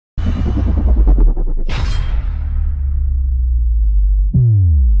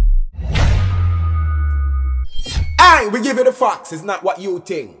Aye, we give you the facts. It's not what you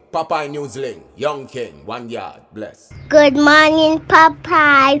think. Popeye Newsling, Young King, 1 yard, bless. Good morning,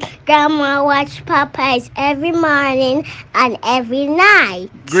 Popeye. Grandma watch Popeyes every morning and every night.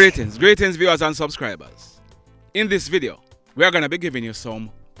 Greetings viewers and subscribers. In this video, we are going to be giving you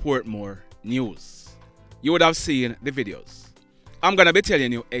some Portmore news. You would have seen the videos. I'm going to be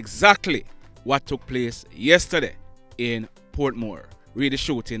telling you exactly what took place yesterday in Portmore. Read the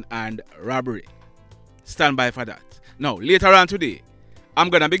shooting and robbery. Stand by for that. Now, later on today, I'm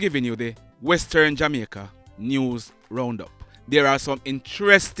going to be giving you the Western Jamaica news roundup. There are some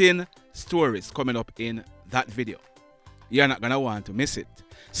interesting stories coming up in that video. You're not going to want to miss it.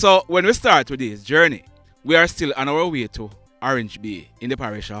 So, when we start today's journey, we are still on our way to Orange Bay in the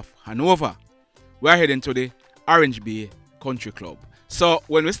parish of Hanover. We are heading to the Orange Bay Country Club. So,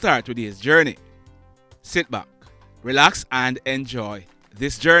 when we start today's journey, sit back, relax, and enjoy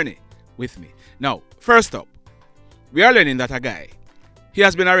this journey with me. Now, first up, we are learning that a guy, he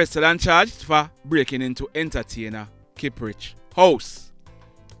has been arrested and charged for breaking into entertainer Kiprich house.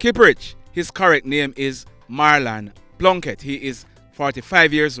 Kiprich, his correct name is Marlon Plunkett. He is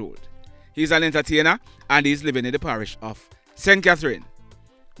 45 years old. He is an entertainer and he is living in the parish of St. Catherine.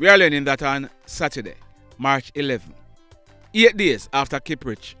 We are learning that on Saturday, March 11, 8 days after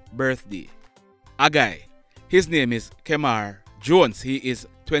Kiprich's birthday, a guy, his name is Kemar Jones. He is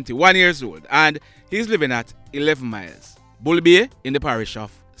 21 years old and he is living at 11 miles, Bull Bay in the parish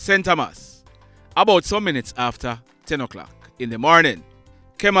of St. Thomas. About some minutes after 10 o'clock in the morning,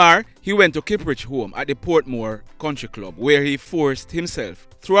 Kemar, he went to Kiprich home at the Portmore Country Club where he forced himself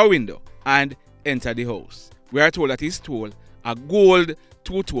through a window and entered the house. We are told that he stole a gold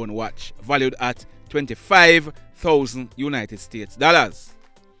two-tone watch valued at 25,000 United States dollars.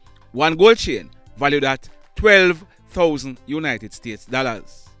 One gold chain valued at 12,000 United States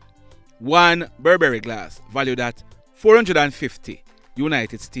dollars. One Burberry glass valued at 450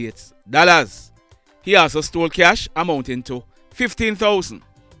 United States dollars. He also stole cash amounting to 15,000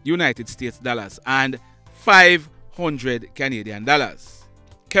 United States dollars and 500 Canadian dollars.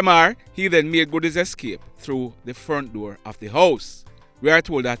 Kemar, he then made good his escape through the front door of the house. We are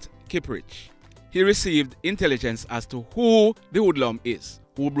told that Kiprich, he received intelligence as to who the hoodlum is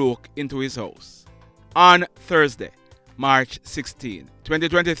who broke into his house. On Thursday, March 16,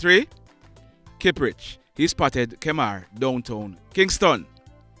 2023, Kiprich, he spotted Kemar downtown Kingston.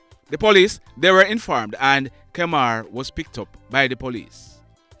 The police, they were informed and Kemar was picked up by the police.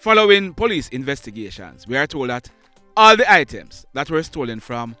 Following police investigations, we are told that all the items that were stolen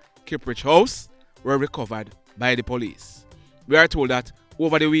from Kiprich's house were recovered by the police. We are told that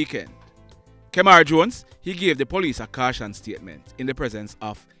over the weekend, Kemar Jones, he gave the police a caution statement in the presence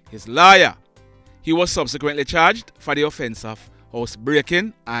of his lawyer. He was subsequently charged for the offense of house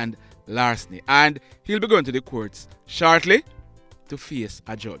breaking and larceny, and he'll be going to the courts shortly to face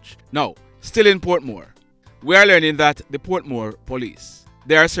a judge. Now, still in Portmore, we are learning that the Portmore police,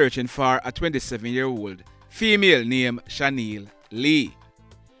 they are searching for a 27-year-old female named Shaniel Lee.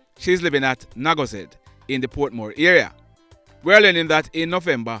 She's living at Nagozed in the Portmore area. We are learning that in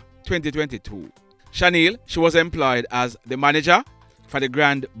November 2022, Shaniel, she was employed as the manager for the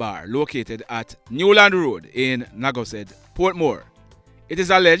Grand Bar located at Newland Road in Nagozed, Portmore. It is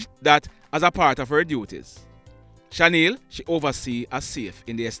alleged that as a part of her duties, Shaniel, she oversees a safe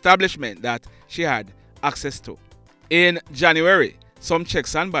in the establishment that she had access to. In January, some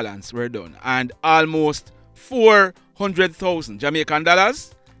checks and balance were done and almost 400,000 Jamaican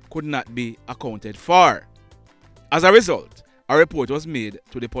dollars could not be accounted for. As a result, a report was made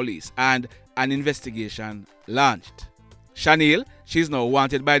to the police and an investigation launched. Shaniel, she is now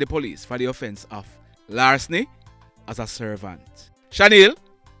wanted by the police for the offense of larceny as a servant. Shaniel,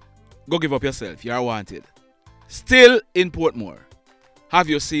 go give up yourself, you are wanted. Still in Portmore, have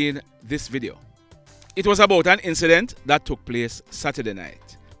you seen this video? It was about an incident that took place Saturday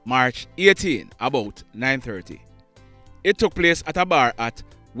night, March 18, about 9:30. It took place at a bar at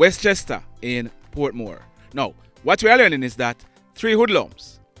Westchester in Portmore. Now, what we are learning is that 3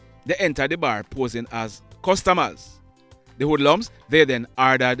 hoodlums, they entered the bar posing as customers. The hoodlums, they then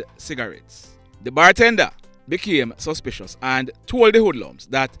ordered cigarettes. The bartender became suspicious and told the hoodlums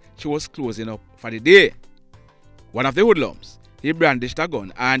that she was closing up for the day. One of the hoodlums, he brandished a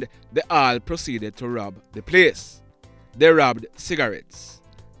gun and they all proceeded to rob the place. They robbed cigarettes,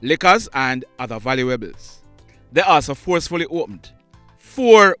 liquors and other valuables. They also forcefully opened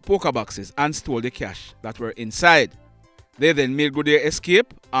 4 poker boxes and stole the cash that were inside. They then made good their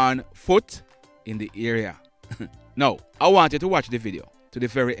escape on foot in the area. Now, I want you to watch the video to the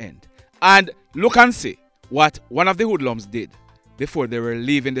very end and look and see what one of the hoodlums did before they were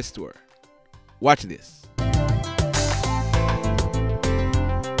leaving the store. Watch this.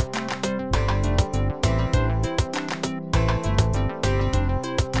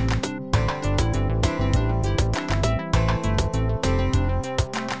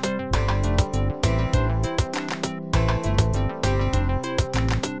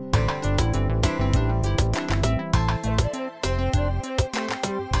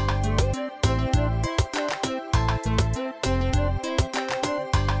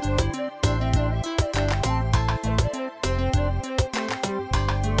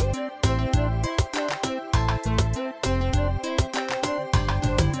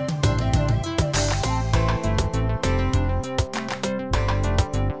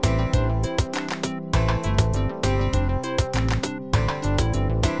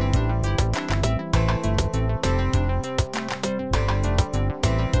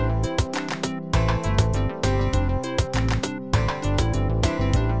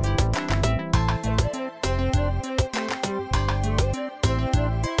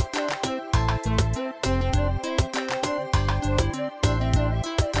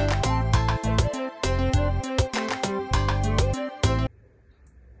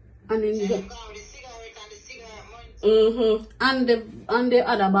 And the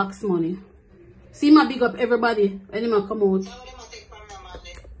other box money. See my big up everybody when him come out.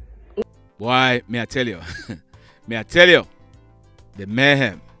 Why, may I tell you? May I tell you? The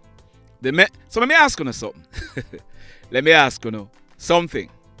mayhem. So let me ask you something. Let me ask you something.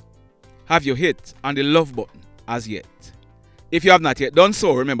 Have you hit on the love button as yet? If you have not yet done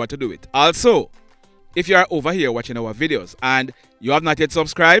so, remember to do it. Also, if you are over here watching our videos and you have not yet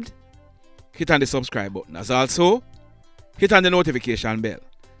subscribed, hit on the subscribe button. As also, hit on the notification bell.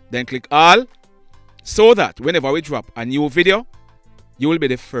 Then click all so that whenever we drop a new video, you will be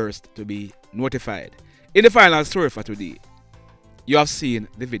the first to be notified. In the final story for today, you have seen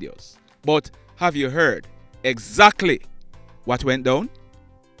the videos. But have you heard exactly what went down?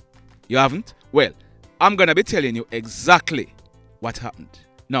 You haven't? Well, I'm going to be telling you exactly what happened.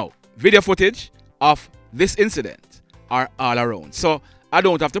 Now, video footage of this incident are all around, so I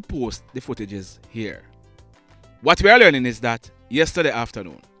don't have to post the footages here. What we are learning is that yesterday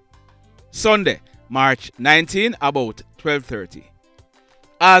afternoon, Sunday, March 19, about 12:30,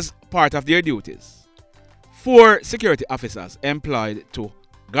 as part of their duties, 4 security officers employed to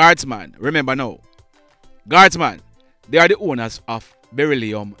guardsman. Remember now, guardsman, they are the owners of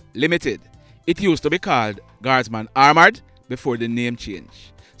Beryllium Limited. It used to be called Guardsman Armored before the name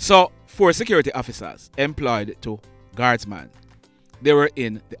change. So 4 security officers employed to guardsman. They were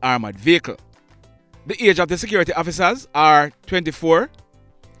in the armored vehicle. The age of the security officers are 24,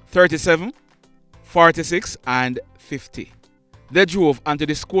 37, 46 and 50. They drove onto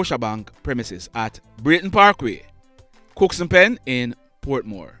the Scotiabank premises at Brayton Parkway, Cookson Pen in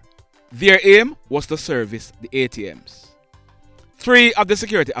Portmore. Their aim was to service the ATMs. 3 of the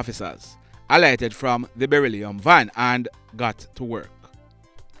security officers alighted from the Beryllium van and got to work.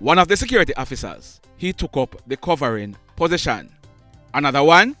 One of the security officers, he took up the covering position. Another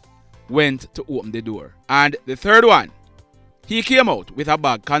one went to open the door. And the third one, he came out with a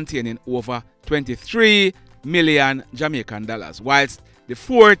bag containing over 23 million Jamaican dollars, whilst the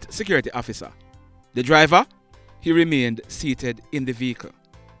 4th security officer, the driver, he remained seated in the vehicle.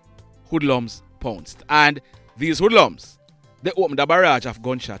 Hoodlums pounced, and these hoodlums, they opened a barrage of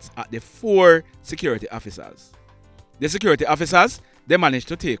gunshots at the 4 security officers. The security officers, they managed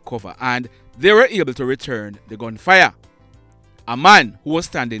to take cover and they were able to return the gunfire. A man who was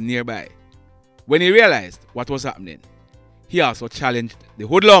standing nearby, when he realized what was happening, he also challenged the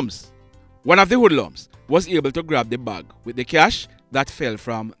hoodlums. One of the hoodlums was able to grab the bag with the cash that fell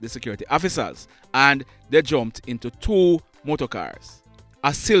from the security officers, and they jumped into 2 motorcars,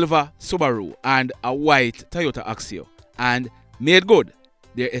 a silver Subaru and a white Toyota Axio, and made good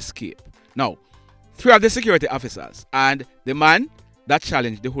their escape. Now, 3 of the security officers and the man that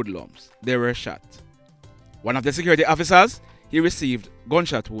challenged the hoodlums, they were shot. One of the security officers, he received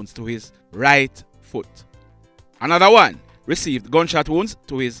gunshot wounds to his right foot. Another one received gunshot wounds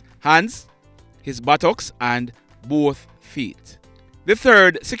to his hands, his buttocks, and both feet. The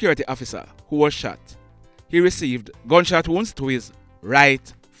 3rd security officer who was shot, he received gunshot wounds to his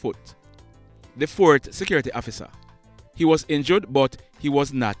right foot. The 4th security officer, he was injured, but he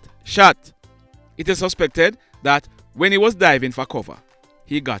was not shot. It is suspected that when he was diving for cover,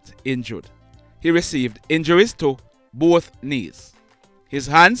 he got injured. He received injuries to both knees, his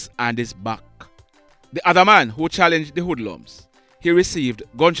hands, and his back. The other man who challenged the hoodlums, he received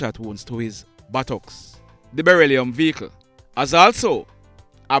gunshot wounds to his buttocks. The Beryllium vehicle, as also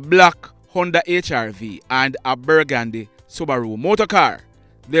a black Honda HR-V and a burgundy Subaru motorcar,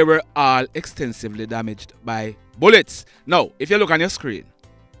 they were all extensively damaged by bullets. Now, if you look on your screen,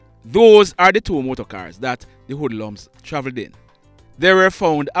 those are the 2 motorcars that the hoodlums traveled in. They were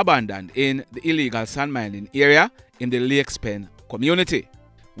found abandoned in the illegal sand mining area in the Lakes Pen community.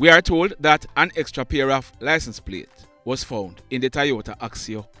 We are told that an extra pair of license plate was found in the Toyota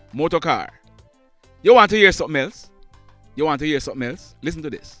Axio motorcar. You want to hear something else? You want to hear something else? Listen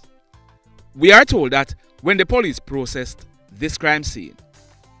to this. We are told that when the police processed this crime scene,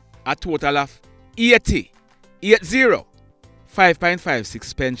 a total of 80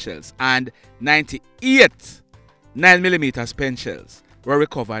 5.56 pen shells and 98 9mm pen shells were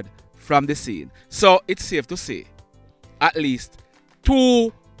recovered from the scene. So it's safe to say at least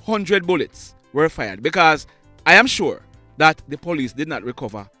 200 bullets were fired, because I am sure that the police did not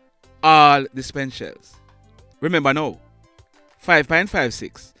recover all the pen shells. Remember now,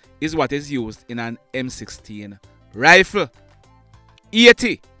 5.56 is what is used in an M16 rifle.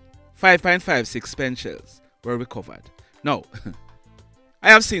 80 5.56 pen shells were recovered. Now,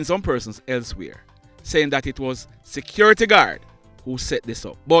 I have seen some persons elsewhere saying that it was security guard who set this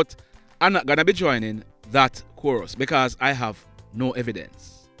up, but I'm not going to be joining that chorus because I have no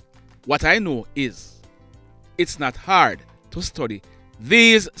evidence. What I know is it's not hard to study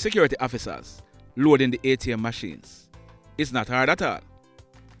these security officers loading the ATM machines. It's not hard at all.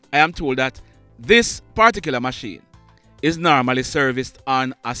 I am told that this particular machine is normally serviced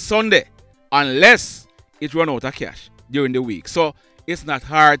on a Sunday unless it runs out of cash during the week. So it's not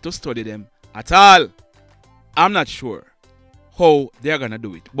hard to study them at all. I'm not sure how they're going to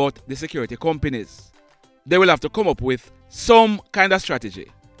do it, but the security companies, they will have to come up with some kind of strategy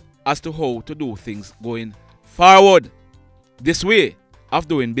as to how to do things going forward. This way of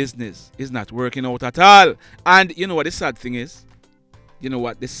doing business is not working out at all. And you know what the sad thing is? You know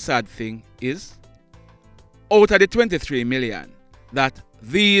what the sad thing is? Out of the 23 million that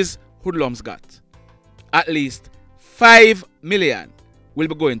these hoodlums got, at least 5 million will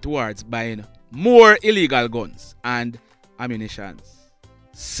be going towards buying more illegal guns and ammunitions.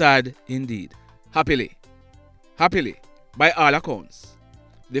 Sad indeed. Happily, by all accounts,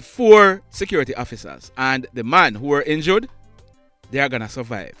 the 4 security officers and the man who were injured, they are gonna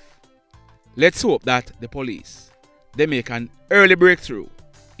survive. Let's hope that the police, they make an early breakthrough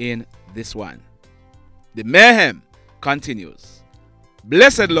in this one. The mayhem continues.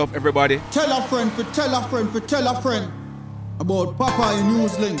 Blessed love, everybody. Tell a friend for tell a friend for tell a friend about Popeye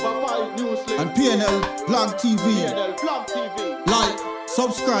Newslink and PNL Blog TV. Like,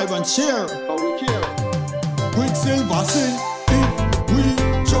 subscribe and share. Quicksilver sing, if we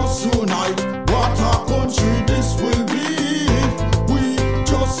just unite, what a country this will be. If we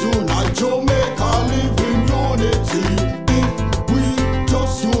just unite, Jamaica live in unity. If we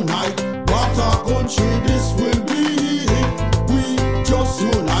just unite, what a country this will be. If we just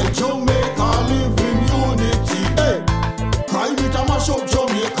unite, Jamaica live in unity. Hey, crime it a mash up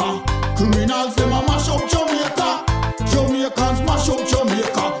Jamaica. Criminals them a mash up Jamaica. Jamaicans mash up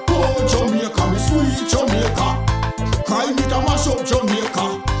Jamaica. Oh Jamaica, me sweet Jamaica. Crime it a mash up Jamaica.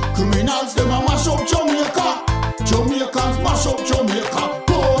 Criminals them a mash up Jamaica. Jamaicans mash up Jamaica.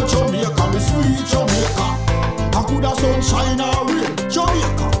 Oh Jamaica, me sweet Jamaica. I coulda sunshine or rain.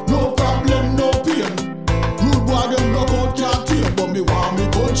 Jamaica, no problem, no pain. Rude boy them no out can't tame, but me want me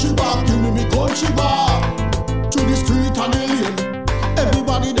country back. Give me country back. To the street and the lane,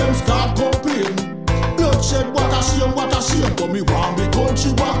 everybody them start complain. Bloodshed, what a shame, but me want me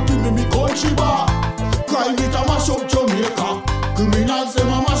country back. Give me country back. Crime it a